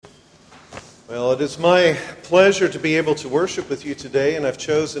Well, it is my pleasure to be able to worship with you today, and I've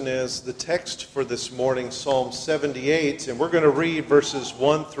chosen as the text for this morning Psalm 78, and we're going to read verses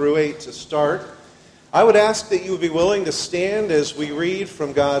 1 through 8 to start. I would ask that you would be willing to stand as we read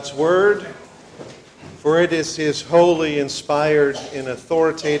from God's Word, for it is His holy, inspired, and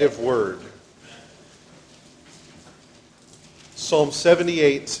authoritative Word. Psalm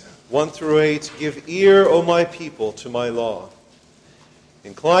 78, 1 through 8, Give ear, O my people, to my law.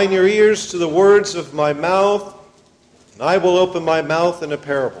 Incline your ears to the words of my mouth, and I will open my mouth in a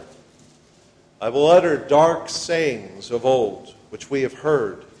parable. I will utter dark sayings of old, which we have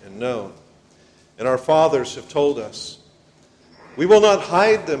heard and known, and our fathers have told us. We will not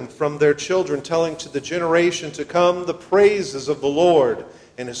hide them from their children, telling to the generation to come the praises of the Lord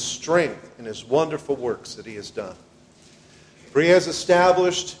and His strength and His wonderful works that He has done. For He has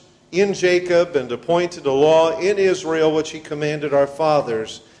established in Jacob and appointed a law in Israel which He commanded our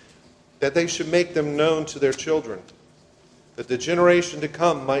fathers, that they should make them known to their children, that the generation to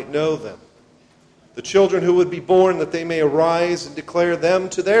come might know them. The children who would be born, that they may arise and declare them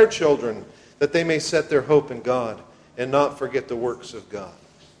to their children, that they may set their hope in God and not forget the works of God.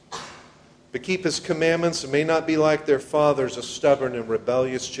 But keep His commandments and may not be like their fathers, a stubborn and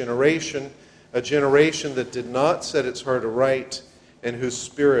rebellious generation, a generation that did not set its heart aright, and whose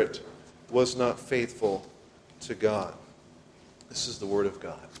spirit was not faithful to God. This is the word of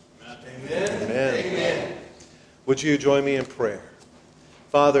God. Amen. Amen. Amen. Would you join me in prayer?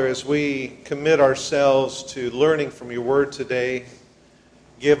 Father, as we commit ourselves to learning from your word today,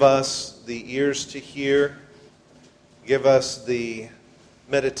 give us the ears to hear, give us the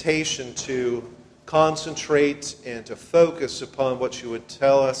meditation to concentrate and to focus upon what you would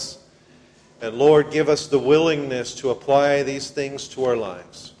tell us. And Lord, give us the willingness to apply these things to our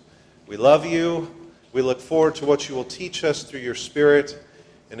lives. We love you. We look forward to what you will teach us through your Spirit.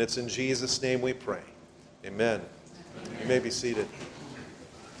 And it's in Jesus' name we pray. Amen. You may be seated.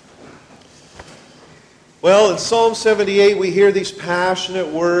 Well, in Psalm 78, we hear these passionate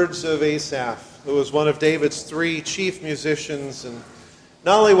words of Asaph, who was one of David's three chief musicians. And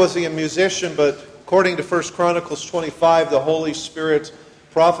not only was he a musician, but according to 1 Chronicles 25, the Holy Spirit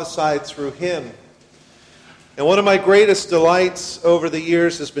prophesied through him. And one of my greatest delights over the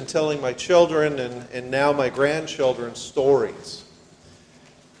years has been telling my children and now my grandchildren stories.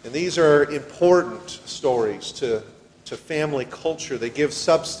 And these are important stories to family culture. They give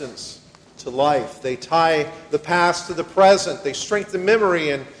substance to life. They tie the past to the present. They strengthen memory.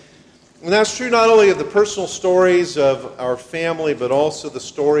 And that's true not only of the personal stories of our family, but also the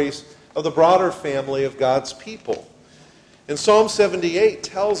stories of the broader family of God's people. And Psalm 78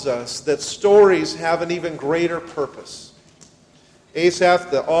 tells us that stories have an even greater purpose.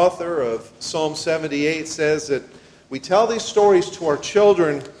 Asaph, the author of Psalm 78, says that we tell these stories to our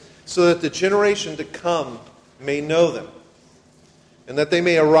children so that the generation to come may know them, and that they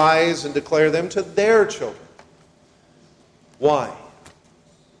may arise and declare them to their children. Why?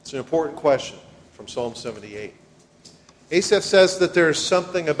 It's an important question from Psalm 78. Asaph says that there is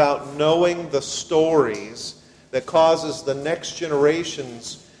something about knowing the stories that causes the next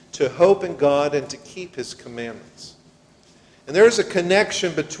generations to hope in God and to keep His commandments. And there is a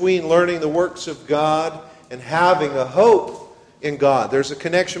connection between learning the works of God and having a hope in God. There's a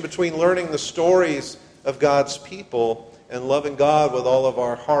connection between learning the stories of God's people and loving God with all of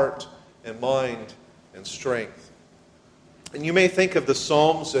our heart and mind and strength. And you may think of the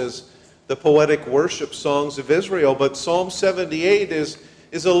Psalms as the poetic worship songs of Israel, but Psalm 78 is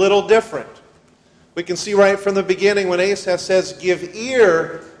a little different. We can see right from the beginning when Asaph says, Give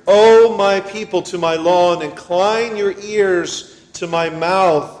ear, O my people, to my law, and incline your ears to my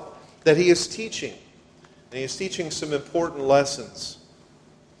mouth, that he is teaching. And he is teaching some important lessons.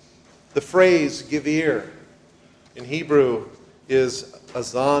 The phrase, give ear, in Hebrew is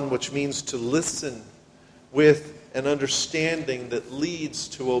azan, which means to listen with an understanding that leads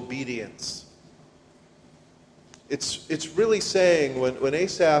to obedience. It's really saying, when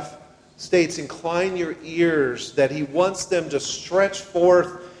Asaph states, incline your ears, that he wants them to stretch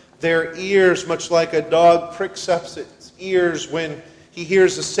forth their ears, much like a dog pricks up its ears when he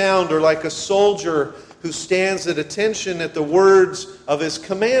hears a sound, or like a soldier who stands at attention at the words of his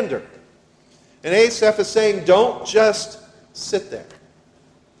commander. And Asaph is saying, don't just sit there.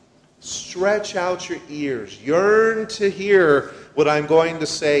 Stretch out your ears. Yearn to hear what I'm going to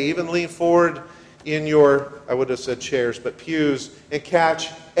say. Even lean forward in your, I would have said chairs, but pews, and catch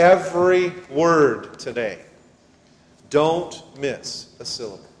every word today. Don't miss a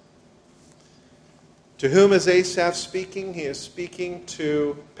syllable. To whom is Asaph speaking? He is speaking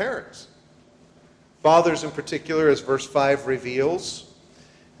to parents. Fathers in particular, as verse 5 reveals.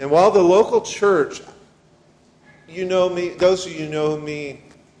 And while the local church, you know me, those of you who know me,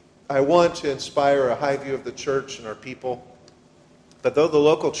 I want to inspire a high view of the church and our people. But though the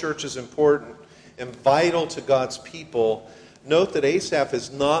local church is important and vital to God's people, note that Asaph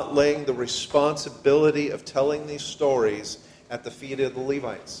is not laying the responsibility of telling these stories at the feet of the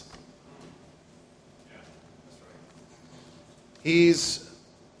Levites. He's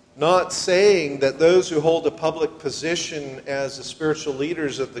not saying that those who hold a public position as the spiritual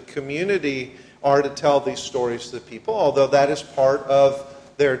leaders of the community are to tell these stories to the people, although that is part of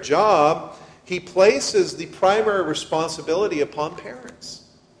their job. He places the primary responsibility upon parents.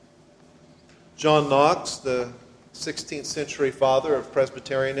 John Knox, the 16th century father of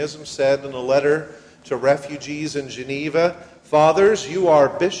Presbyterianism, said in a letter to refugees in Geneva, "Fathers, you are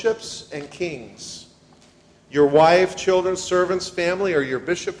bishops and kings. Your wife, children, servants, family are your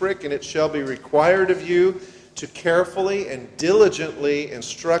bishopric, and it shall be required of you to carefully and diligently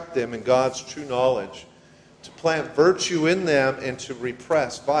instruct them in God's true knowledge, to plant virtue in them and to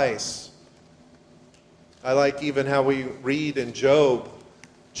repress vice." I like even how we read in Job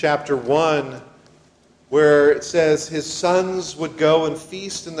chapter 1, where it says his sons would go and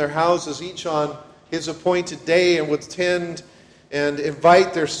feast in their houses, each on his appointed day, and would tend and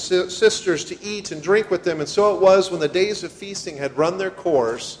invite their sisters to eat and drink with them. And so it was, when the days of feasting had run their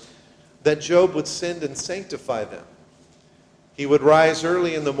course, that Job would send and sanctify them. He would rise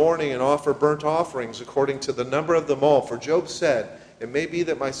early in the morning and offer burnt offerings according to the number of them all. For Job said, "It may be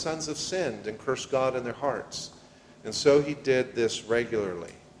that my sons have sinned and cursed God in their hearts." And so he did this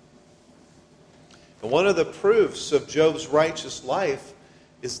regularly. And one of the proofs of Job's righteous life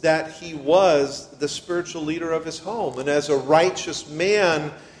is that he was the spiritual leader of his home. And as a righteous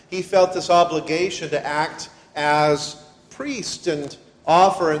man, he felt this obligation to act as priest and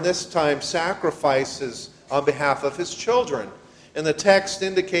offer, in this time, sacrifices on behalf of his children. And the text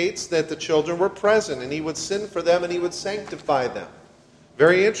indicates that the children were present, and he would sin for them and he would sanctify them.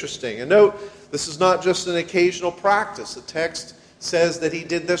 Very interesting. And note, this is not just an occasional practice. The text says that he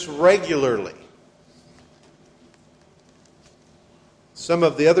did this regularly. Some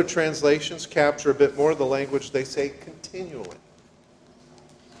of the other translations capture a bit more of the language. They say continually.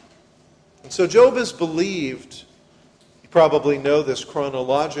 And so Job is believed, you probably know this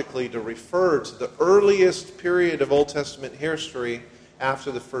chronologically, to refer to the earliest period of Old Testament history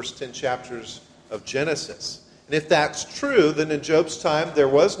after the first 10 chapters of Genesis. And if that's true, then in Job's time there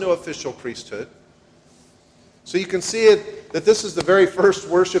was no official priesthood. So you can see it that this is the very first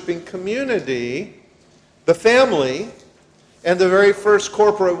worshiping community, the family. And the very first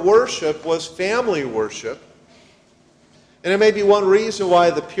corporate worship was family worship. And it may be one reason why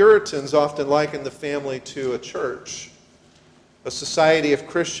the Puritans often likened the family to a church. A society of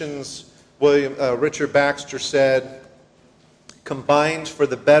Christians, Richard Baxter said, combined for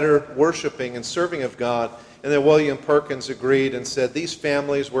the better worshiping and serving of God. And then William Perkins agreed and said, "These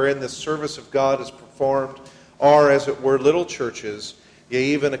families wherein the service of God is performed are, as it were, little churches, yea,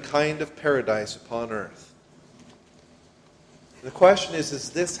 even a kind of paradise upon earth." The question is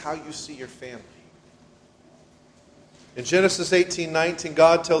this how you see your family? In Genesis 18:19,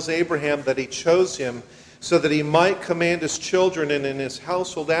 God tells Abraham that he chose him so that he might command his children and in his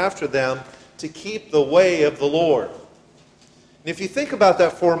household after them to keep the way of the Lord. And if you think about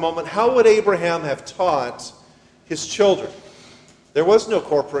that for a moment, how would Abraham have taught his children? There was no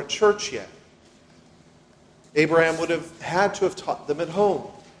corporate church yet. Abraham would have had to have taught them at home.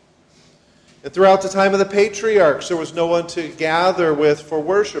 And throughout the time of the patriarchs, there was no one to gather with for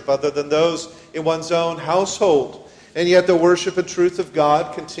worship other than those in one's own household. And yet the worship and truth of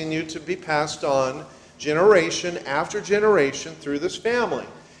God continued to be passed on generation after generation through this family.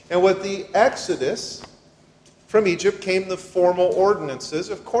 And with the Exodus from Egypt came the formal ordinances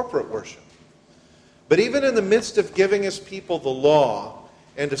of corporate worship. But even in the midst of giving his people the law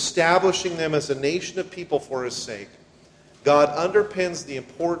and establishing them as a nation of people for his sake, God underpins the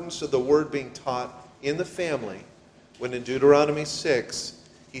importance of the word being taught in the family when in Deuteronomy 6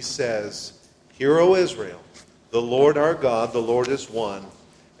 he says, "Hear, O Israel, the Lord our God, the Lord is one,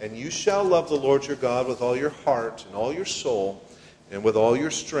 and you shall love the Lord your God with all your heart and all your soul and with all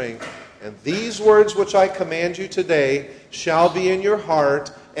your strength. And these words which I command you today shall be in your heart,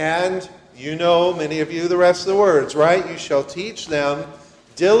 and you know, many of you, the rest of the words, right? You shall teach them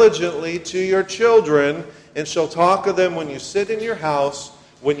diligently to your children, and shall talk of them when you sit in your house,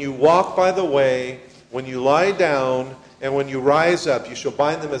 when you walk by the way, when you lie down, and when you rise up. You shall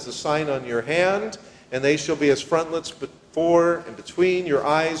bind them as a sign on your hand, and they shall be as frontlets before and between your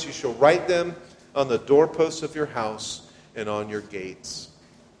eyes. You shall write them on the doorposts of your house and on your gates."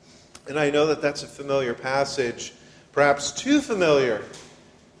 And I know that that's a familiar passage, perhaps too familiar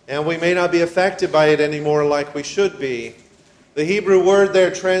and we may not be affected by it anymore like we should be. The Hebrew word there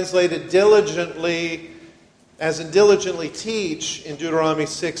translated diligently, as in diligently teach in Deuteronomy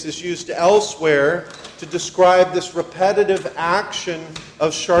 6, is used elsewhere to describe this repetitive action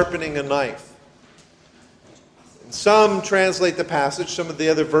of sharpening a knife. And some translate the passage, some of the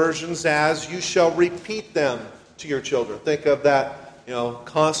other versions, as you shall repeat them to your children. Think of that,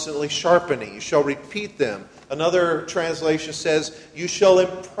 constantly sharpening. You shall repeat them. Another translation says, you shall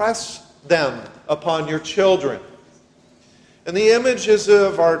impress them upon your children. And the image is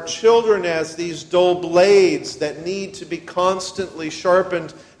of our children as these dull blades that need to be constantly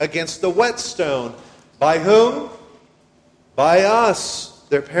sharpened against the whetstone. By whom? By us,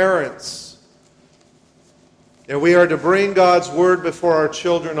 their parents. And we are to bring God's word before our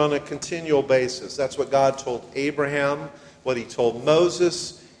children on a continual basis. That's what God told Abraham, what he told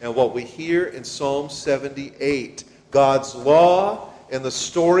Moses, and what we hear in Psalm 78. God's law and the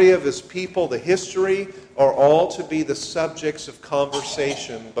story of his people, the history, are all to be the subjects of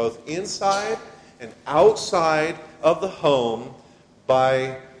conversation, both inside and outside of the home,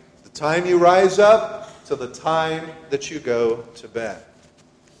 by the time you rise up to the time that you go to bed.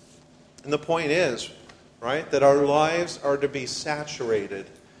 And the point is, right, that our lives are to be saturated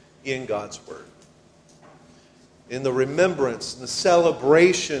in God's word, in the remembrance and the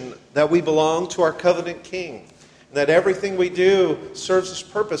celebration that we belong to our covenant King, and that everything we do serves His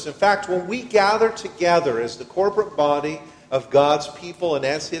purpose. In fact, when we gather together as the corporate body of God's people and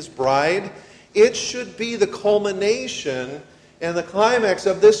as His bride, it should be the culmination and the climax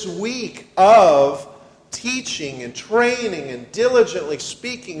of this week of teaching and training and diligently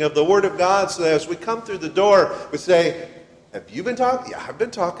speaking of the Word of God, so that as we come through the door, we say, have you been talking? Yeah, I've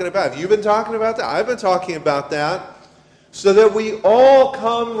been talking about. Have you been talking about that? I've been talking about that. So that we all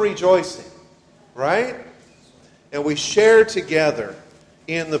come rejoicing, right? And we share together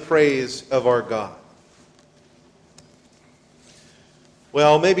in the praise of our God.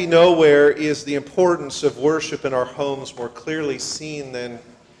 Well, maybe nowhere is the importance of worship in our homes more clearly seen than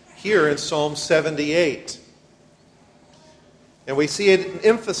here in Psalm 78. And we see it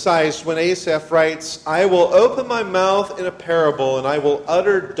emphasized when Asaph writes, I will open my mouth in a parable, and I will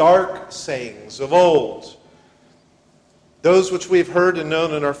utter dark sayings of old, those which we have heard and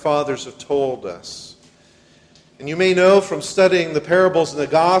known and our fathers have told us. And you may know from studying the parables in the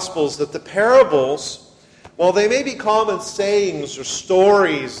Gospels that the parables, while they may be common sayings or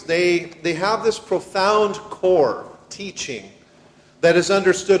stories, they have this profound core teaching that is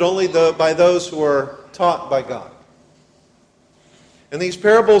understood only by those who are taught by God. And these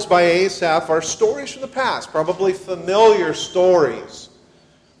parables by Asaph are stories from the past, probably familiar stories.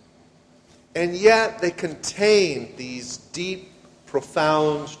 And yet they contain these deep,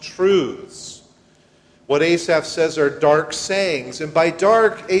 profound truths. What Asaph says are dark sayings. And by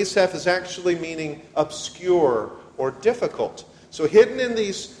dark, Asaph is actually meaning obscure or difficult. So hidden in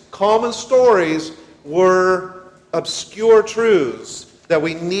these common stories were obscure truths that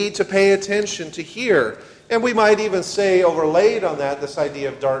we need to pay attention to hear. And we might even say, overlaid on that, this idea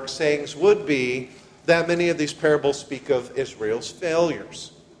of dark sayings would be that many of these parables speak of Israel's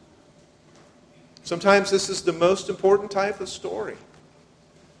failures. Sometimes this is the most important type of story.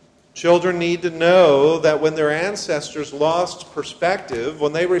 Children need to know that when their ancestors lost perspective,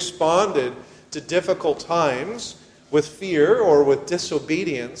 when they responded to difficult times with fear or with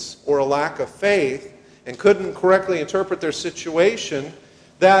disobedience or a lack of faith and couldn't correctly interpret their situation,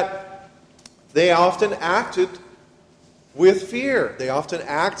 that they often acted with fear. They often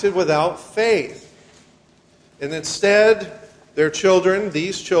acted without faith. And instead,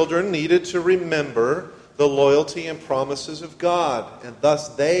 these children needed to remember the loyalty and promises of God. And thus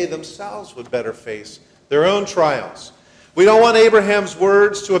they themselves would better face their own trials. We don't want Abraham's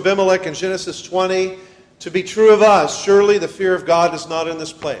words to Abimelech in Genesis 20 to be true of us. Surely the fear of God is not in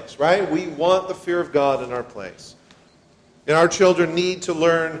this place, right? We want the fear of God in our place. And our children need to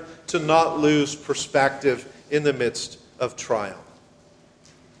learn to not lose perspective in the midst of trial.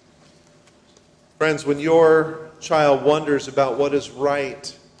 Friends, when your child wonders about what is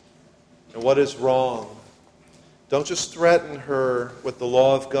right and what is wrong, don't just threaten her with the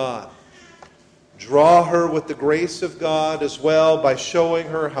law of God. Draw her with the grace of God as well by showing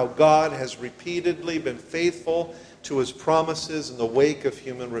her how God has repeatedly been faithful to His promises in the wake of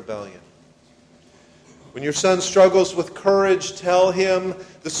human rebellion. When your son struggles with courage, tell him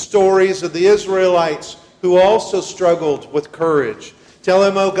the stories of the Israelites who also struggled with courage. Tell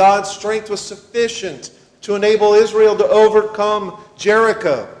him, oh, God's strength was sufficient to enable Israel to overcome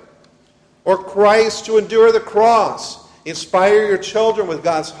Jericho, or Christ to endure the cross. Inspire your children with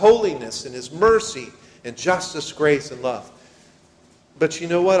God's holiness and His mercy and justice, grace, and love. But you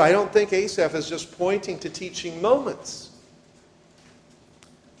know what? I don't think Asaph is just pointing to teaching moments.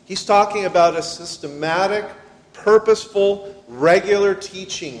 He's talking about a systematic, purposeful, regular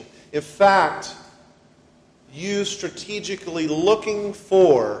teaching. In fact, you strategically looking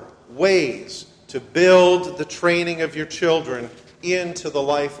for ways to build the training of your children into the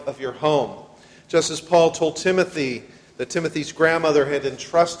life of your home. Just as Paul told Timothy that Timothy's grandmother had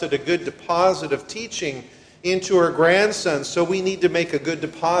entrusted a good deposit of teaching into her grandson, so we need to make a good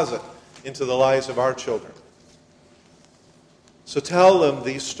deposit into the lives of our children. So tell them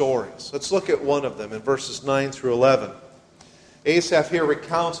these stories. Let's look at one of them in verses 9 through 11. Asaph here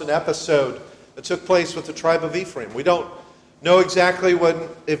recounts an episode that took place with the tribe of Ephraim. We don't know exactly what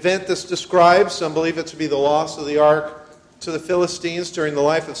event this describes. Some believe it to be the loss of the ark to the Philistines during the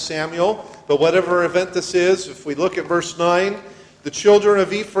life of Samuel. But whatever event this is, if we look at verse 9, the children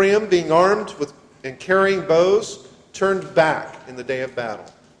of Ephraim, being armed with and carrying bows, turned back in the day of battle.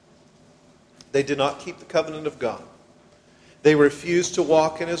 They did not keep the covenant of God. They refused to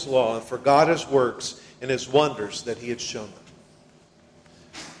walk in His law and forgot His works and His wonders that He had shown them.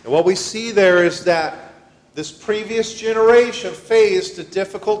 And what we see there is that this previous generation faced a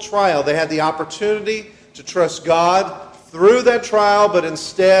difficult trial. They had the opportunity to trust God through that trial, but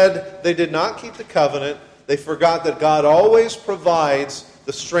instead they did not keep the covenant. They forgot that God always provides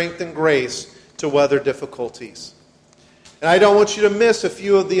the strength and grace to weather difficulties. And I don't want you to miss a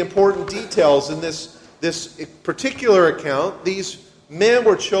few of the important details in this particular account. These men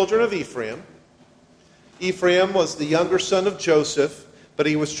were children of Ephraim. Ephraim was the younger son of Joseph, but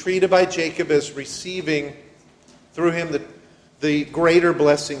he was treated by Jacob as receiving through him the greater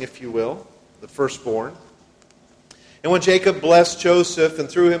blessing, if you will, the firstborn. And when Jacob blessed Joseph and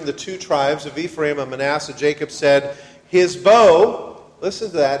through him the two tribes of Ephraim and Manasseh, Jacob said, his bow, listen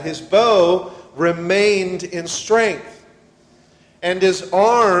to that, his bow remained in strength, and his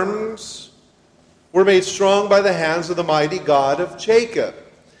arms were made strong by the hands of the mighty God of Jacob.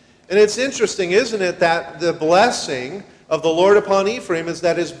 And it's interesting, isn't it, that the blessing of the Lord upon Ephraim is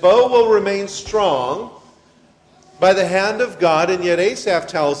that his bow will remain strong by the hand of God, and yet Asaph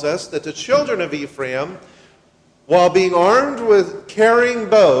tells us that the children of Ephraim, while being armed with carrying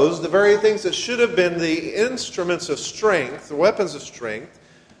bows, the very things that should have been the instruments of strength, the weapons of strength,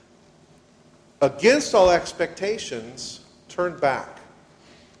 against all expectations, turned back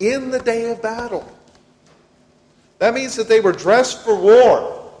in the day of battle. That means that they were dressed for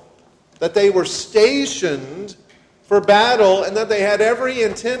war, that they were stationed for battle, and that they had every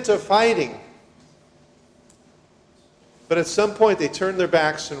intent of fighting. But at some point they turned their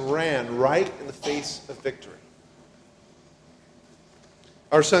backs and ran right in the face of victory.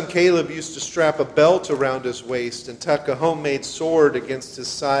 Our son Caleb used to strap a belt around his waist and tuck a homemade sword against his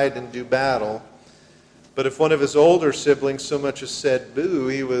side and do battle. But if one of his older siblings so much as said boo,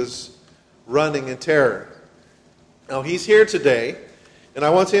 he was running in terror. Now he's here today, and I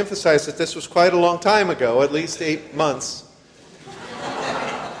want to emphasize that this was quite a long time ago, at least 8 months,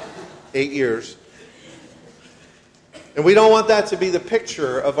 8 years. And we don't want that to be the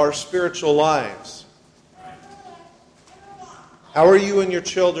picture of our spiritual lives. How are you and your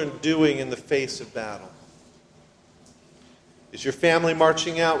children doing in the face of battle? Is your family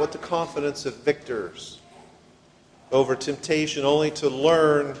marching out with the confidence of victors over temptation, only to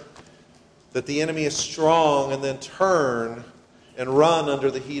learn that the enemy is strong and then turn and run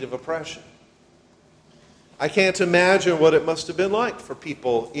under the heat of oppression? I can't imagine what it must have been like for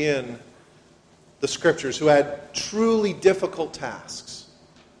people in the Scriptures who had truly difficult tasks.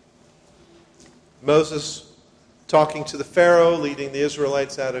 Moses talking to the Pharaoh, leading the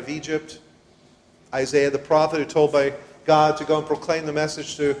Israelites out of Egypt. Isaiah the prophet, who told by God to go and proclaim the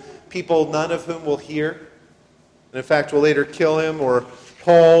message to people, none of whom will hear, and in fact will later kill him. Or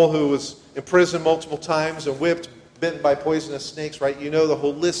Paul, who was imprisoned multiple times and whipped, bitten by poisonous snakes, right? You know the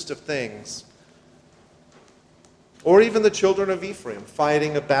whole list of things. Or even the children of Ephraim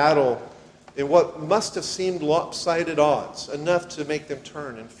fighting a battle in what must have seemed lopsided odds, enough to make them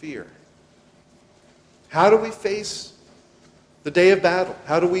turn in fear. How do we face the day of battle?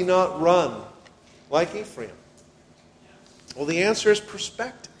 How do we not run like Ephraim? Well, the answer is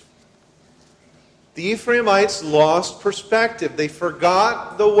perspective. The Ephraimites lost perspective. They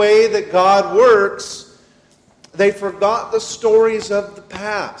forgot the way that God works. They forgot the stories of the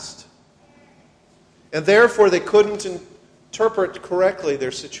past. And therefore, they couldn't interpret correctly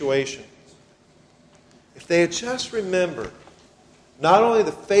their situation. If they had just remembered not only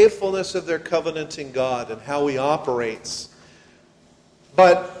the faithfulness of their covenanting God and how He operates,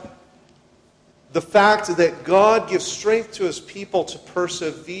 but the fact that God gives strength to His people to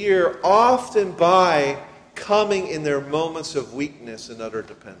persevere, often by coming in their moments of weakness and utter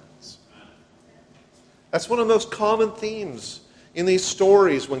dependence. That's one of the most common themes in these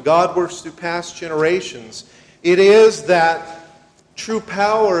stories when God works through past generations. It is that true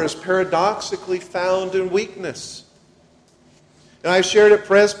power is paradoxically found in weakness. And I shared at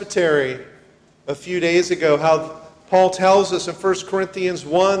Presbytery a few days ago how Paul tells us in 1 Corinthians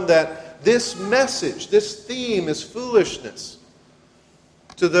 1 that this message, this theme is foolishness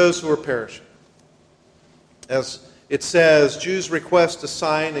to those who are perishing. As it says, Jews request a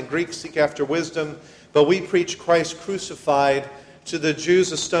sign and Greeks seek after wisdom, but we preach Christ crucified, to the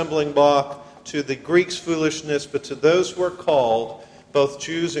Jews a stumbling block, to the Greeks foolishness, but to those who are called, both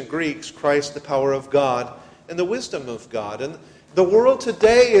Jews and Greeks, Christ the power of God and the wisdom of God. And the world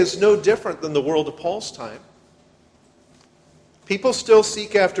today is no different than the world of Paul's time. People still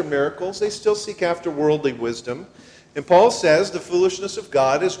seek after miracles. They still seek after worldly wisdom. And Paul says the foolishness of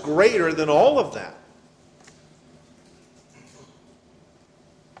God is greater than all of that.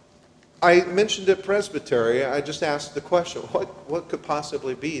 I mentioned at Presbytery, I just asked the question, what could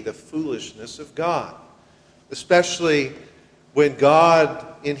possibly be the foolishness of God? Especially when God,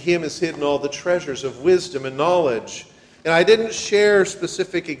 in Him is hidden all the treasures of wisdom and knowledge. And I didn't share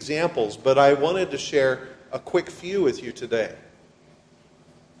specific examples, but I wanted to share a quick few with you today,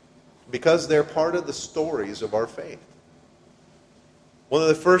 because they're part of the stories of our faith. One of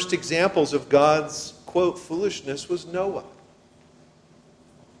the first examples of God's, quote, foolishness was Noah.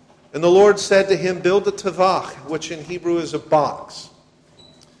 And the Lord said to him, build a tavach, which in Hebrew is a box,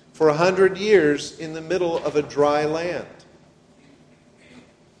 for 100 years in the middle of a dry land.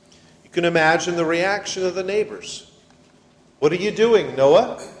 You can imagine the reaction of the neighbors. What are you doing,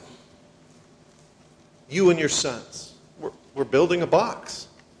 Noah? You and your sons. We're building a box.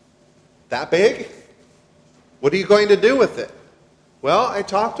 That big? What are you going to do with it? Well, I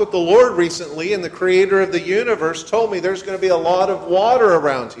talked with the Lord recently, and the creator of the universe told me there's going to be a lot of water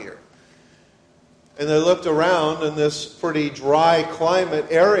around here. And they looked around in this pretty dry climate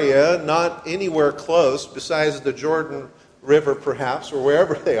area, not anywhere close, besides the Jordan River perhaps, or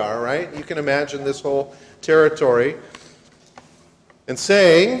wherever they are, right? You can imagine this whole territory. And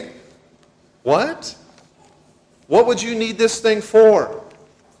saying, what? What would you need this thing for?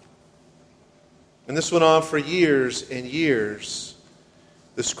 And this went on for years and years.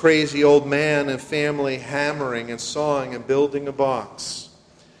 This crazy old man and family hammering and sawing and building a box.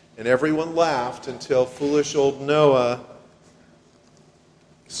 And everyone laughed until foolish old Noah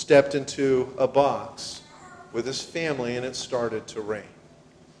stepped into a box with his family and it started to rain.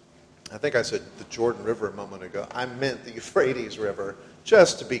 I think I said the Jordan River a moment ago. I meant the Euphrates River,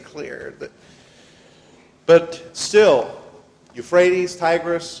 just to be clear. But still, Euphrates,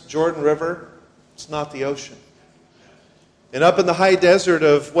 Tigris, Jordan River, it's not the ocean. And up in the high desert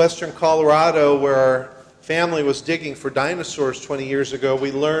of western Colorado, where our family was digging for dinosaurs 20 years ago,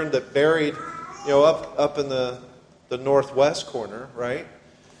 we learned that buried, up in the northwest corner, right?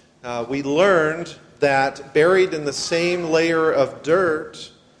 We learned that buried in the same layer of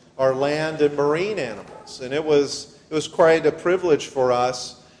dirt are land and marine animals. And it was quite a privilege for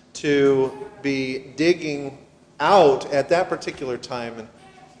us to be digging out at that particular time. And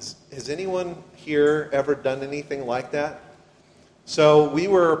has anyone here ever done anything like that? So we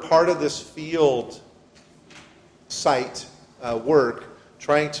were part of this field site work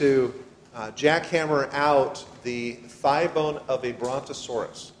trying to jackhammer out the thigh bone of a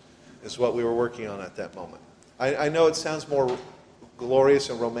brontosaurus is what we were working on at that moment. I know it sounds more glorious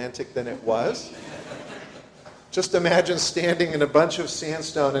and romantic than it was. Just imagine standing in a bunch of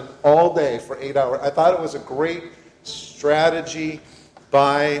sandstone and all day for 8 hours. I thought it was a great strategy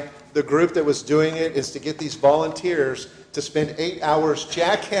by the group that was doing it, is to get these volunteers to spend 8 hours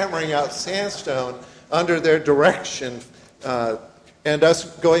jackhammering out sandstone under their direction, and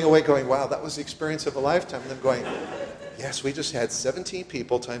us going away going, wow, that was the experience of a lifetime. And them going, yes, we just had 17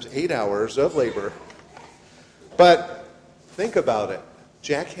 people times 8 hours of labor. But think about it.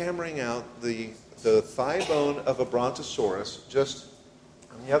 Jackhammering out the thigh bone of a brontosaurus, just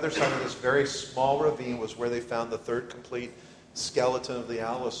on the other side of this very small ravine was where they found the third complete skeleton of the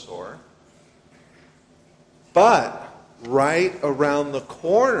allosaur. But right around the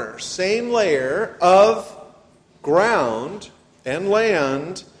corner, same layer of ground and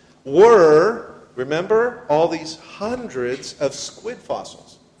land, were, remember, all these hundreds of squid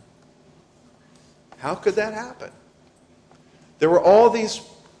fossils. How could that happen? There were all these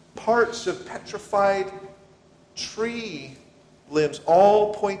parts of petrified tree limbs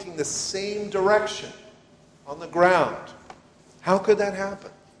all pointing the same direction on the ground. How could that happen?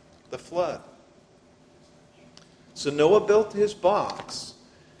 The flood. So Noah built his box,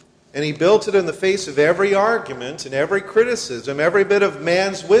 And he built it in the face of every argument and every criticism, every bit of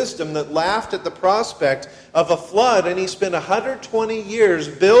man's wisdom that laughed at the prospect of a flood. And he spent 120 years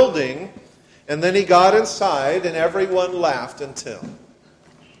building, and then he got inside, and everyone laughed until. And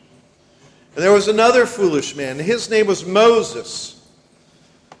there was another foolish man. His name was Moses.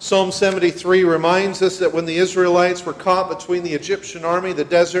 Psalm 73 reminds us that when the Israelites were caught between the Egyptian army, the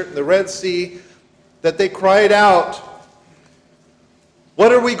desert, and the Red Sea, that they cried out,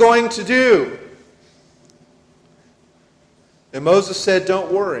 "What are we going to do?" And Moses said,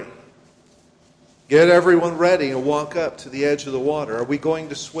 "Don't worry. Get everyone ready and walk up to the edge of the water." Are we going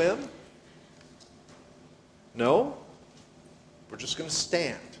to swim? No. We're just going to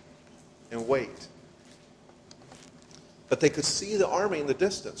stand and wait. But they could see the army in the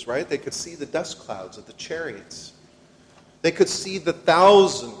distance, right? They could see the dust clouds of the chariots. They could see the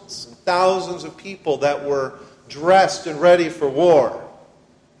thousands and thousands of people that were dressed and ready for war.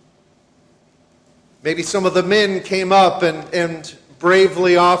 Maybe some of the men came up and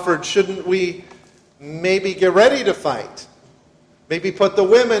bravely offered, "Shouldn't we maybe get ready to fight? Maybe put the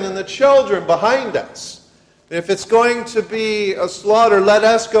women and the children behind us. And if it's going to be a slaughter, let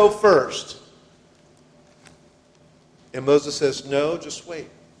us go first." And Moses says, "No, just wait."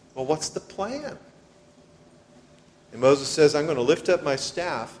 Well, what's the plan? And Moses says, "I'm going to lift up my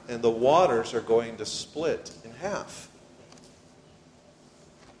staff, and the waters are going to split in half."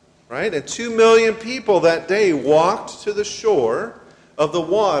 Right? And 2 million people that day walked to the shore of the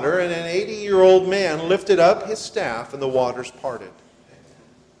water, and an 80-year-old man lifted up his staff, and the waters parted.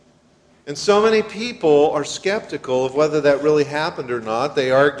 And so many people are skeptical of whether that really happened or not. They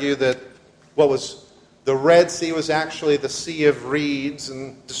argue that the Red Sea was actually the Sea of Reeds,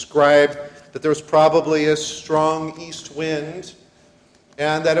 and describe that there was probably a strong east wind,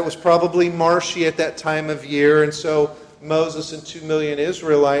 and that it was probably marshy at that time of year, and so Moses and 2 million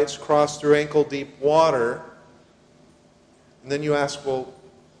Israelites crossed through ankle-deep water. And then you ask, well,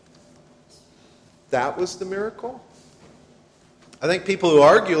 that was the miracle? I think people who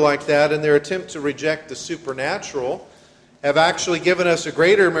argue like that in their attempt to reject the supernatural have actually given us a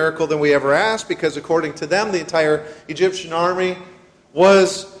greater miracle than we ever asked, because according to them, the entire Egyptian army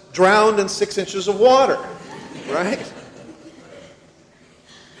was drowned in 6 inches of water, right?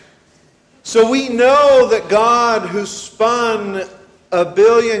 So we know that God, who spun 1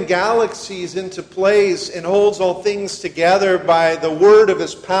 billion galaxies into place and holds all things together by the word of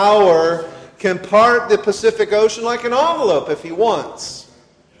his power, can part the Pacific Ocean like an envelope if he wants.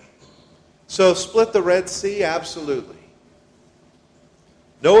 So split the Red Sea? Absolutely.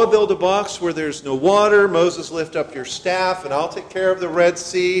 Noah build a box where there's no water. Moses, lift up your staff, and I'll take care of the Red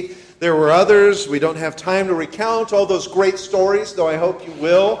Sea. There were others. We don't have time to recount all those great stories, though I hope you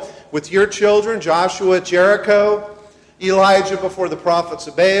will, with your children. Joshua at Jericho, Elijah before the prophets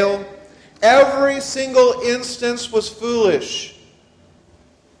of Baal. Every single instance was foolish,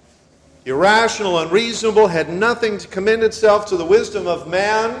 irrational, unreasonable, had nothing to commend itself to the wisdom of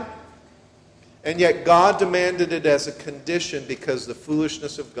man. And yet God demanded it as a condition, because the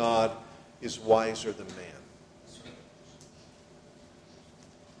foolishness of God is wiser than man.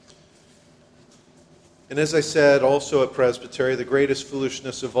 And as I said also at Presbytery, the greatest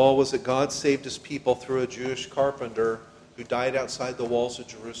foolishness of all was that God saved his people through a Jewish carpenter who died outside the walls of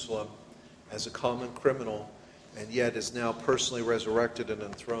Jerusalem as a common criminal, and yet is now personally resurrected and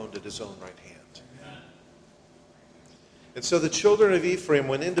enthroned at his own right hand. And so the children of Ephraim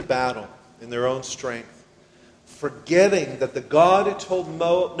went into battle in their own strength, forgetting that the God who told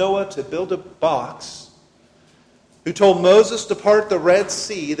Noah to build a box, who told Moses to part the Red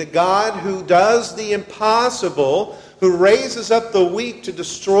Sea, the God who does the impossible, who raises up the weak to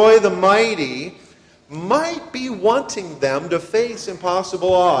destroy the mighty, might be wanting them to face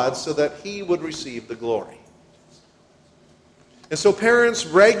impossible odds so that he would receive the glory. And so parents,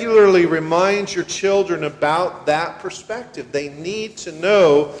 regularly remind your children about that perspective. They need to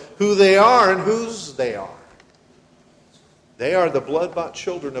know who they are and whose they are. They are the blood-bought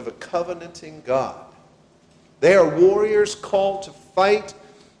children of a covenanting God. They are warriors called to fight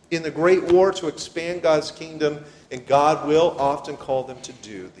in the great war to expand God's kingdom, and God will often call them to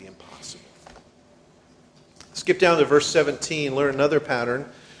do the impossible. Skip down to verse 17, learn another pattern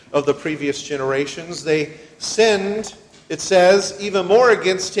of the previous generations. They sinned, it says, even more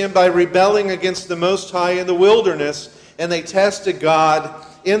against him by rebelling against the Most High in the wilderness, and they tested God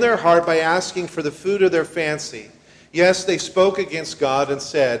in their heart by asking for the food of their fancy. Yes, they spoke against God and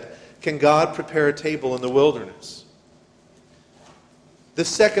said, "Can God prepare a table in the wilderness?" The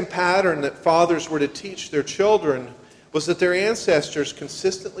second pattern that fathers were to teach their children was that their ancestors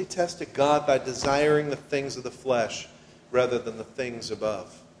consistently tested God by desiring the things of the flesh rather than the things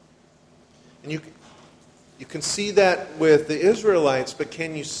above. And you can see that with the Israelites, but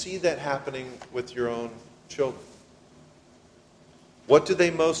can you see that happening with your own children? What do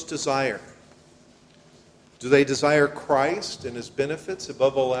they most desire? Do they desire Christ and His benefits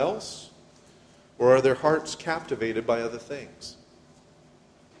above all else? Or are their hearts captivated by other things?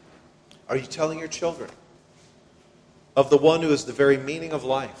 Are you telling your children of the one who is the very meaning of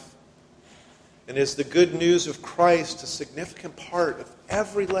life? And is the good news of Christ a significant part of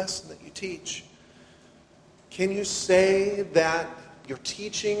every lesson that you teach? Can you say that your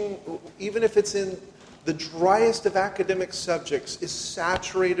teaching, even if it's in the driest of academic subjects, is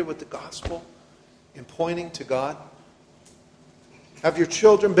saturated with the gospel and pointing to God? Have your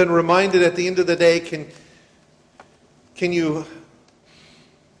children been reminded at the end of the day, can you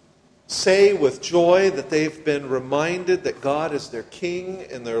say with joy that they've been reminded that God is their King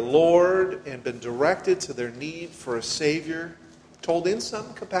and their Lord and been directed to their need for a Savior, told in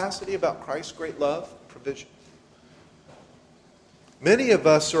some capacity about Christ's great love and provision? Many of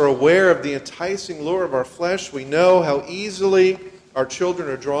us are aware of the enticing lure of our flesh. We know how easily our children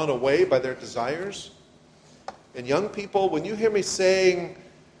are drawn away by their desires. And young people, when you hear me saying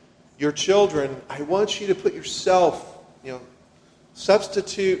your children, I want you to put yourself,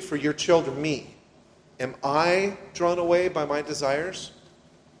 substitute for your children me. Am I drawn away by my desires?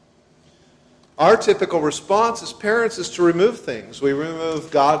 Our typical response as parents is to remove things. We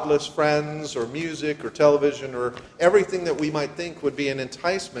remove godless friends or music or television or everything that we might think would be an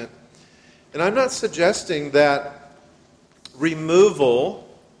enticement. And I'm not suggesting that removal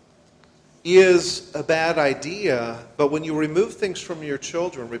is a bad idea, but when you remove things from your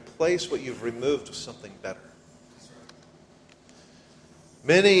children, replace what you've removed with something better.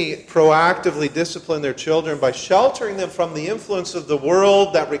 Many proactively discipline their children by sheltering them from the influence of the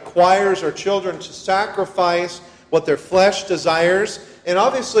world that requires our children to sacrifice what their flesh desires. And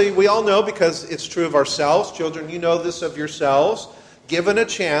obviously, we all know, because it's true of ourselves, children, you know this of yourselves, given a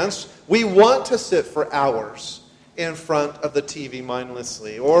chance, we want to sit for hours in front of the TV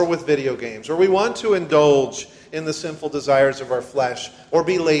mindlessly, or with video games, or we want to indulge in the sinful desires of our flesh, or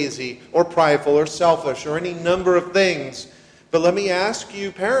be lazy, or prideful, or selfish, or any number of things. But let me ask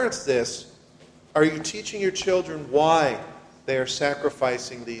you, parents, this. Are you teaching your children why they are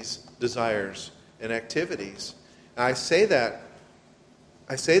sacrificing these desires and activities? And I say that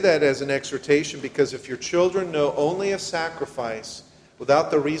as an exhortation, because if your children know only of sacrifice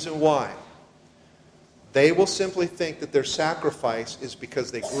without the reason why, they will simply think that their sacrifice is because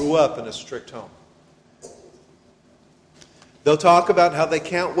they grew up in a strict home. They'll talk about how they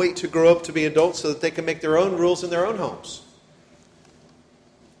can't wait to grow up to be adults so that they can make their own rules in their own homes.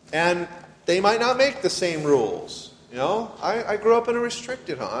 And they might not make the same rules. I grew up in a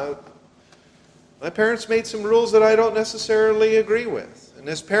restricted home. My parents made some rules that I don't necessarily agree with. And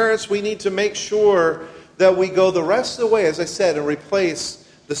as parents, we need to make sure that we go the rest of the way, as I said, and replace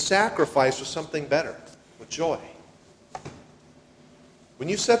the sacrifice with something better, with joy. When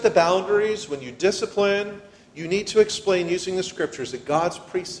you set the boundaries, when you discipline, you need to explain using the Scriptures that God's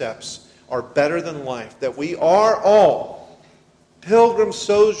precepts are better than life, that we are all pilgrims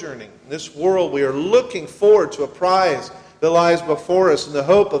sojourning in this world. We are looking forward to a prize that lies before us in the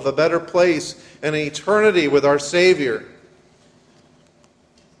hope of a better place and an eternity with our Savior.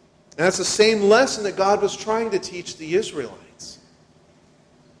 And that's the same lesson that God was trying to teach the Israelites.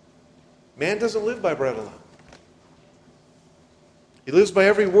 Man doesn't live by bread alone. He lives by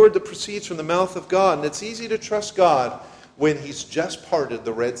every word that proceeds from the mouth of God. And it's easy to trust God when He's just parted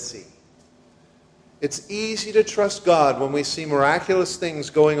the Red Sea. It's easy to trust God when we see miraculous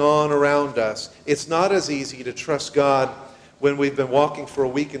things going on around us. It's not as easy to trust God when we've been walking for a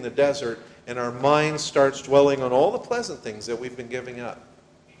week in the desert and our mind starts dwelling on all the pleasant things that we've been giving up.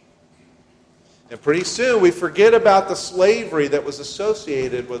 And pretty soon we forget about the slavery that was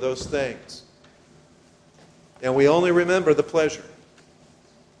associated with those things. And we only remember the pleasure.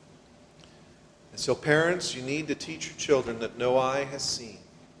 And so parents, you need to teach your children that no eye has seen,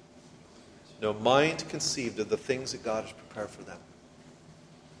 no mind conceived of the things that God has prepared for them.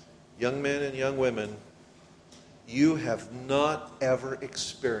 Young men and young women, you have not ever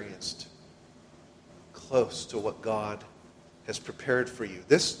experienced close to what God has prepared for you.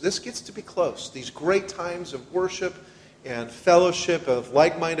 This gets to be close. These great times of worship and fellowship of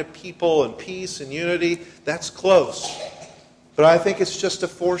like-minded people and peace and unity, that's close. But I think it's just a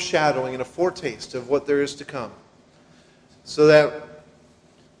foreshadowing and a foretaste of what there is to come. So that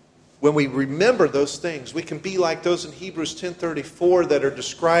when we remember those things, we can be like those in Hebrews 10:34 that are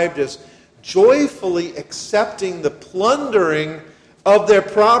described as joyfully accepting the plundering of their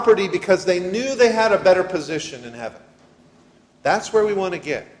property because they knew they had a better position in heaven. That's where we want to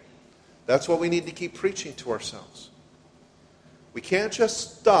get. That's what we need to keep preaching to ourselves. We can't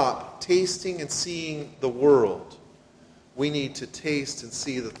just stop tasting and seeing the world. We need to taste and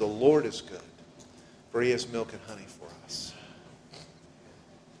see that the Lord is good, for He has milk and honey for us.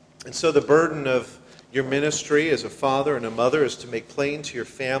 And so the burden of your ministry as a father and a mother is to make plain to your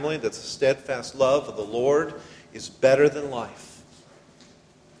family that the steadfast love of the Lord is better than life.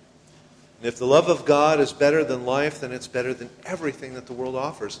 And if the love of God is better than life, then it's better than everything that the world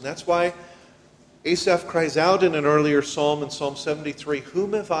offers. And that's why Asaph cries out in an earlier psalm, in Psalm 73,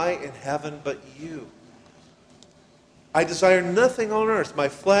 "Whom have I in heaven but you? I desire nothing on earth. My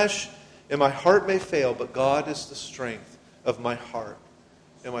flesh and my heart may fail, but God is the strength of my heart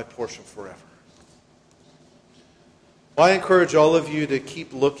and my portion forever." Well, I encourage all of you to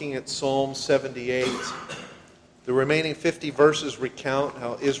keep looking at Psalm 78. The remaining 50 verses recount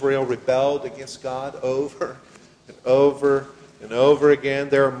how Israel rebelled against God over and over and over again.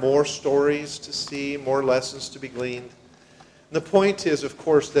 There are more stories to see, more lessons to be gleaned. And the point is, of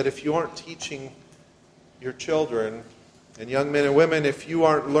course, that if you aren't teaching your children and young men and women, if you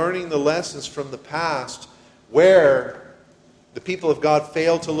aren't learning the lessons from the past where the people of God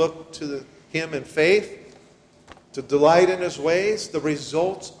failed to look to Him in faith, to delight in His ways, the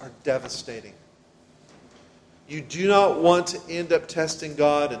results are devastating. You do not want to end up testing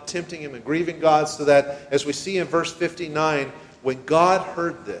God and tempting Him and grieving God, so that, as we see in verse 59, when God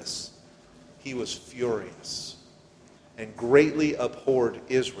heard this, He was furious and greatly abhorred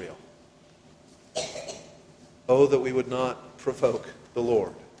Israel. Oh, that we would not provoke the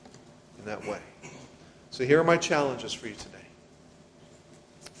Lord in that way. So here are my challenges for you today.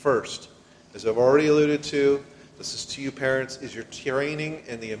 First, as I've already alluded to, this is to you parents, is your training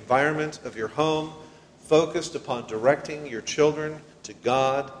and the environment of your home focused upon directing your children to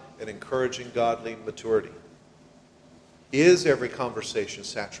God and encouraging godly maturity? Is every conversation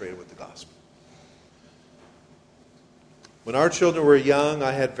saturated with the gospel? When our children were young,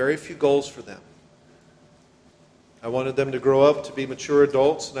 I had very few goals for them. I wanted them to grow up to be mature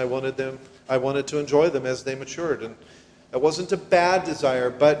adults, and I wanted to enjoy them as they matured. And that wasn't a bad desire,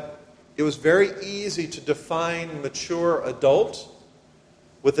 but it was very easy to define mature adult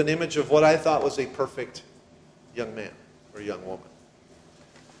with an image of what I thought was a perfect young man or young woman.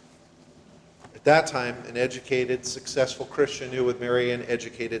 At that time, an educated, successful Christian who would marry an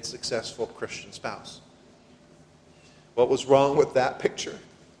educated, successful Christian spouse. What was wrong with that picture?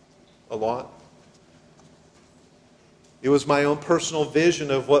 A lot. It was my own personal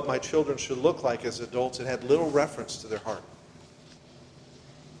vision of what my children should look like as adults. It had little reference to their heart.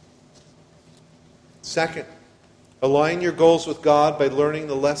 Second, align your goals with God by learning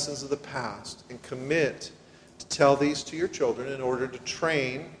the lessons of the past and commit to tell these to your children in order to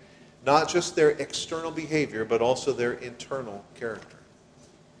train not just their external behavior, but also their internal character.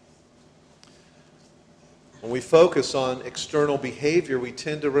 When we focus on external behavior, we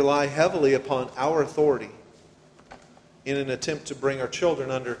tend to rely heavily upon our authority in an attempt to bring our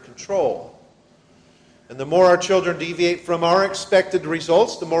children under control. And the more our children deviate from our expected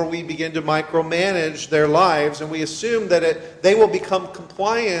results, the more we begin to micromanage their lives, and we assume that they will become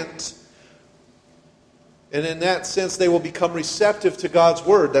compliant, and in that sense they will become receptive to God's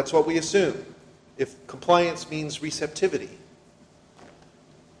Word. That's what we assume, if compliance means receptivity.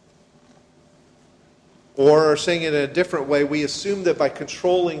 Or, saying it in a different way, we assume that by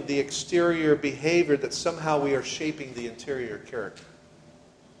controlling the exterior behavior that somehow we are shaping the interior character.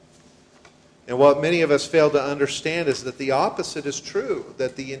 And what many of us fail to understand is that the opposite is true,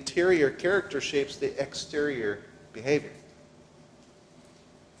 that the interior character shapes the exterior behavior.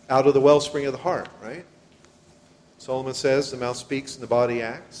 Out of the wellspring of the heart, right? Solomon says the mouth speaks and the body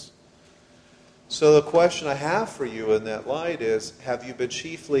acts. So the question I have for you in that light is, have you been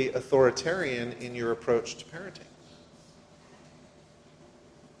chiefly authoritarian in your approach to parenting?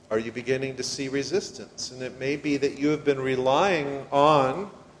 Are you beginning to see resistance? And it may be that you have been relying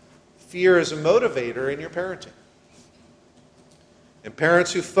on fear as a motivator in your parenting. And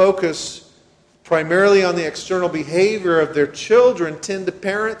parents who focus primarily on the external behavior of their children tend to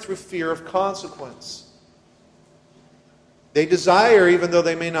parent through fear of consequence. They desire, even though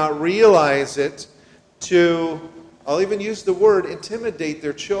they may not realize it, to, I'll even use the word, intimidate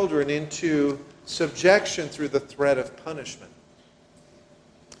their children into subjection through the threat of punishment.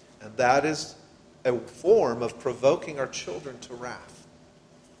 And that is a form of provoking our children to wrath.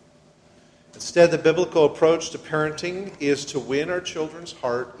 Instead, the biblical approach to parenting is to win our children's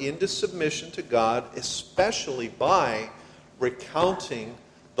heart into submission to God, especially by recounting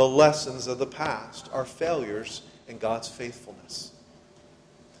the lessons of the past, our failures, and God's faithfulness.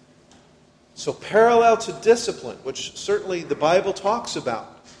 So parallel to discipline, which certainly the Bible talks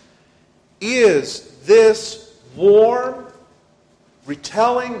about, is this warm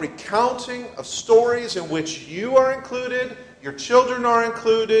retelling, recounting of stories in which you are included, your children are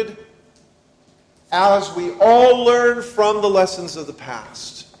included, as we all learn from the lessons of the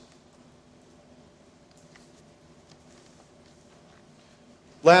past.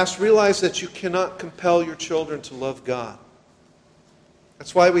 Last, realize that you cannot compel your children to love God.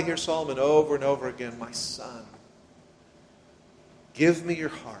 That's why we hear Solomon over and over again, my son, give me your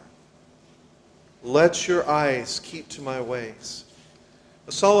heart. Let your eyes keep to my ways.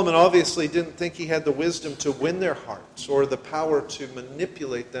 Solomon obviously didn't think he had the wisdom to win their hearts or the power to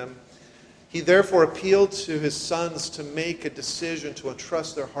manipulate them. He therefore appealed to his sons to make a decision to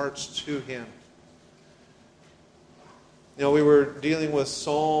entrust their hearts to him. You know, we were dealing with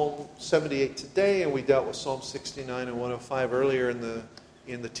Psalm 78 today, and we dealt with Psalm 69 and 105 earlier in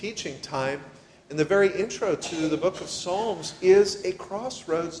the teaching time. And the very intro to the book of Psalms is a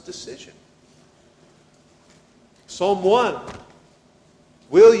crossroads decision. Psalm 1,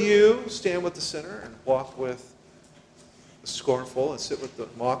 will you stand with the sinner and walk with the scornful and sit with the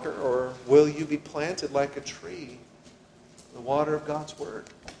mocker, or will you be planted like a tree in the water of God's word?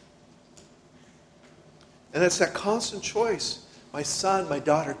 And it's that constant choice. My son, my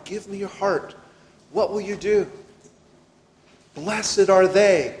daughter, give me your heart. What will you do? Blessed are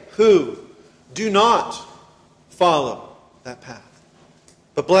they who do not follow that path.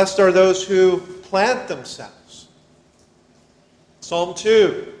 But blessed are those who plant themselves. Psalm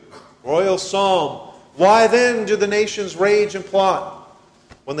 2, royal psalm. Why then do the nations rage and plot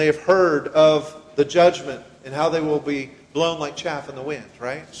when they have heard of the judgment and how they will be blown like chaff in the wind,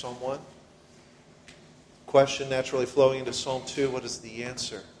 right? Psalm 1. Question naturally flowing into Psalm 2, what is the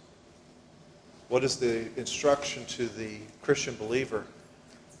answer? What is the instruction to the Christian believer?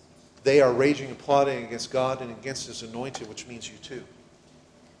 They are raging and plotting against God and against His anointed, which means you too.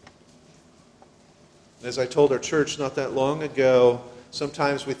 As I told our church not that long ago,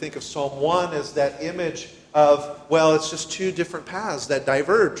 sometimes we think of Psalm 1 as that image of, well, it's just two different paths that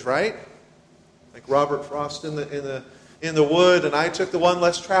diverge, right? Like Robert Frost in the wood, and I took the one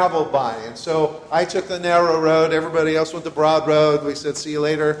less traveled by. And so I took the narrow road, everybody else went the broad road. We said, see you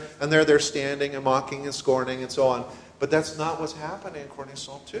later. And they're standing and mocking and scorning and so on. But that's not what's happening according to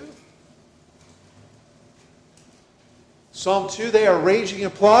Psalm 2. Psalm 2, they are raging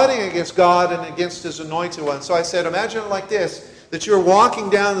and plotting against God and against His anointed one. So I said, imagine it like this, that you're walking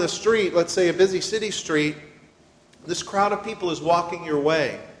down the street, let's say a busy city street. This crowd of people is walking your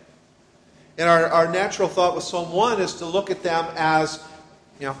way. And our natural thought with Psalm 1 is to look at them as,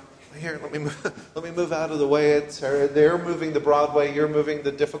 here, let me move out of the way. They're moving the broad way, you're moving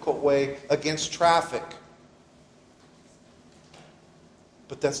the difficult way against traffic.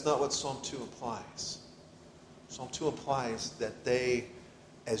 But that's not what Psalm 2 implies. Psalm 2 implies that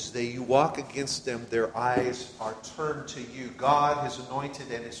as you walk against them, their eyes are turned to you, God, His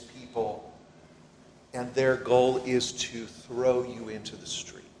anointed, and His people. And their goal is to throw you into the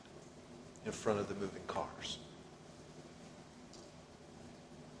street in front of the moving cars.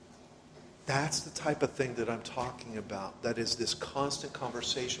 That's the type of thing that I'm talking about. That is this constant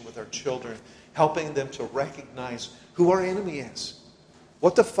conversation with our children, helping them to recognize who our enemy is,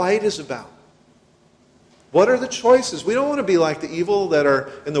 what the fight is about. What are the choices? We don't want to be like the evil that are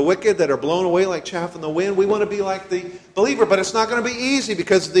and the wicked that are blown away like chaff in the wind. We want to be like the believer, but it's not going to be easy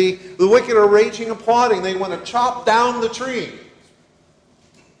because the wicked are raging and plotting. They want to chop down the tree.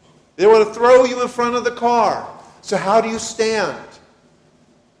 They want to throw you in front of the car. So how do you stand?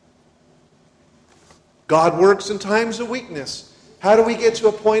 God works in times of weakness. How do we get to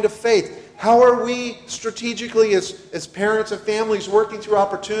a point of faith? How are we strategically as parents and families working through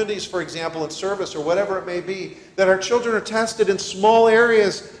opportunities, for example, in service or whatever it may be, that our children are tested in small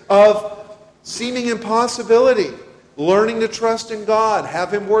areas of seeming impossibility, learning to trust in God,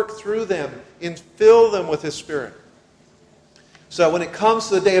 have Him work through them, and fill them with His Spirit. So when it comes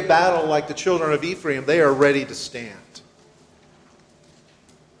to the day of battle, like the children of Ephraim, they are ready to stand.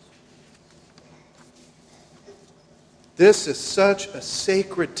 This is such a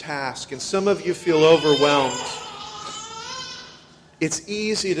sacred task, and some of you feel overwhelmed. It's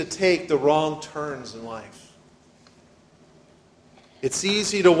easy to take the wrong turns in life. It's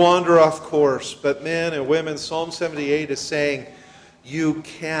easy to wander off course, but men and women, Psalm 78 is saying, you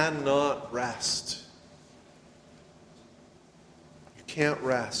cannot rest. You can't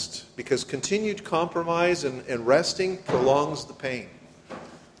rest, because continued compromise and resting prolongs the pain.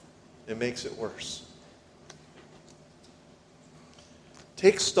 It makes it worse.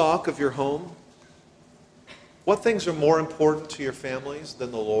 Take stock of your home. What things are more important to your families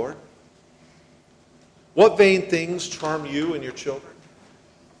than the Lord? What vain things charm you and your children?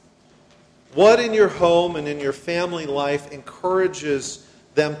 What in your home and in your family life encourages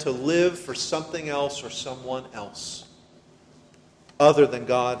them to live for something else or someone else other than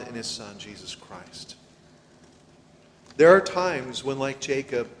God and His Son, Jesus Christ? There are times when, like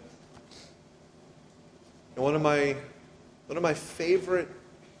Jacob, and one of my favorite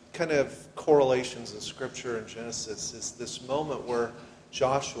kind of correlations in Scripture in Genesis is this moment where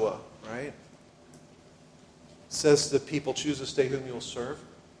Joshua, right, says to the people, choose this day whom you will serve.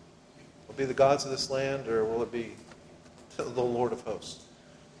 Will it be the gods of this land, or will it be the Lord of hosts?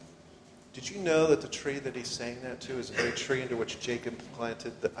 Did you know that the tree that he's saying that to is the very tree into which Jacob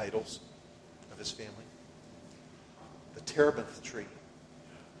planted the idols of his family? The terebinth tree.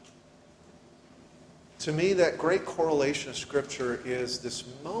 To me, that great correlation of Scripture is this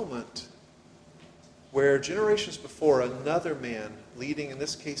moment where generations before, another man, leading in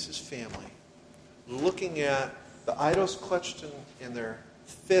this case his family, looking at the idols clutched in their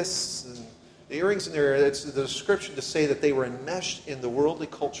fists and the earrings in their ear, it's the description to say that they were enmeshed in the worldly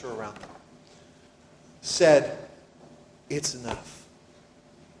culture around them, said, it's enough.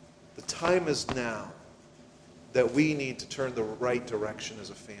 The time is now that we need to turn the right direction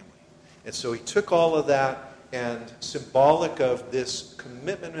as a family. And so he took all of that, and symbolic of this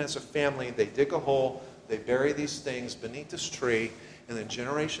commitment as a family, they dig a hole, they bury these things beneath this tree, and then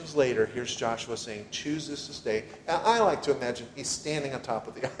generations later, here's Joshua saying, choose this day. Now, I like to imagine he's standing on top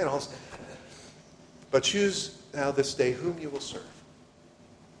of the idols. But choose now this day whom you will serve.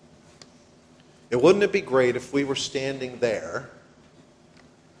 And wouldn't it be great if we were standing there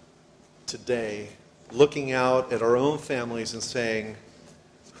today, looking out at our own families and saying,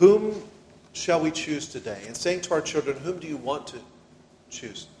 whom shall we choose today? And saying to our children, whom do you want to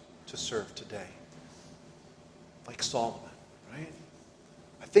choose to serve today? Like Solomon, right?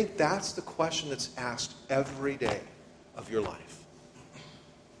 I think that's the question that's asked every day of your life.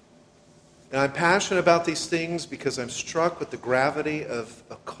 And I'm passionate about these things because I'm struck with the gravity of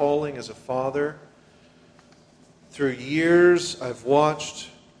a calling as a father. Through years, I've watched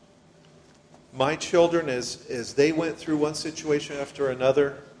my children as they went through one situation after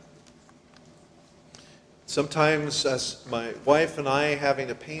another. Sometimes as my wife and I having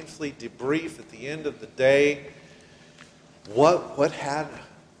to painfully debrief at the end of the day what had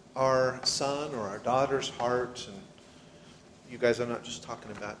our son or our daughter's heart. And you guys, I'm not just talking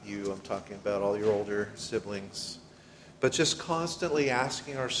about you, I'm talking about all your older siblings. But just constantly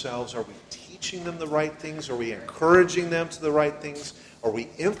asking ourselves, are we teaching them the right things? Are we encouraging them to the right things? Are we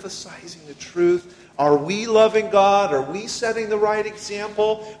emphasizing the truth? Are we loving God? Are we setting the right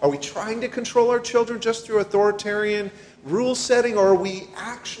example? Are we trying to control our children just through authoritarian rule setting? Or are we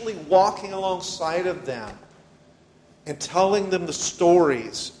actually walking alongside of them and telling them the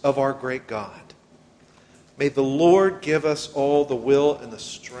stories of our great God? May the Lord give us all the will and the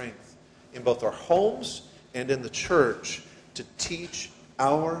strength in both our homes and in the church to teach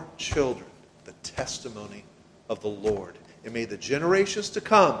our children the testimony of the Lord. And may the generations to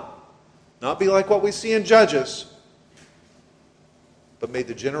come not be like what we see in Judges, but may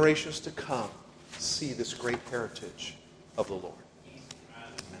the generations to come see this great heritage of the Lord.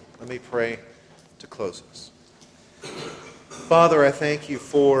 Amen. Let me pray to close this. Father, I thank you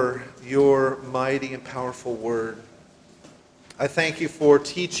for your mighty and powerful word. I thank you for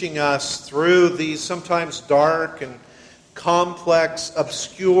teaching us through these sometimes dark and complex,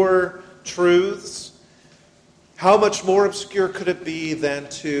 obscure truths. How much more obscure could it be than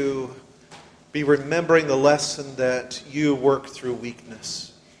to be remembering the lesson that you work through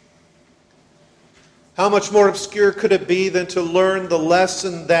weakness? How much more obscure could it be than to learn the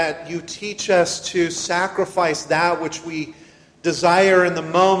lesson that you teach us to sacrifice that which we desire in the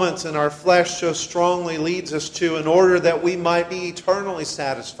moment and our flesh so strongly leads us to, in order that we might be eternally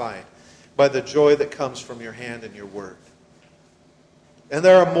satisfied by the joy that comes from your hand and your word. And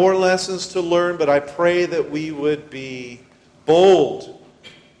there are more lessons to learn, but I pray that we would be bold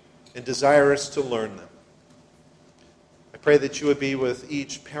and desirous to learn them. I pray that you would be with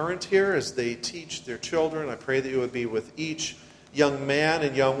each parent here as they teach their children. I pray that you would be with each young man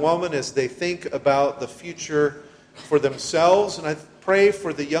and young woman as they think about the future for themselves. And I pray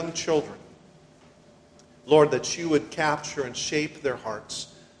for the young children, Lord, that you would capture and shape their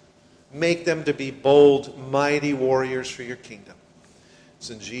hearts. Make them to be bold, mighty warriors for your kingdom. It's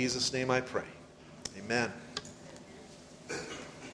in Jesus' name I pray. Amen.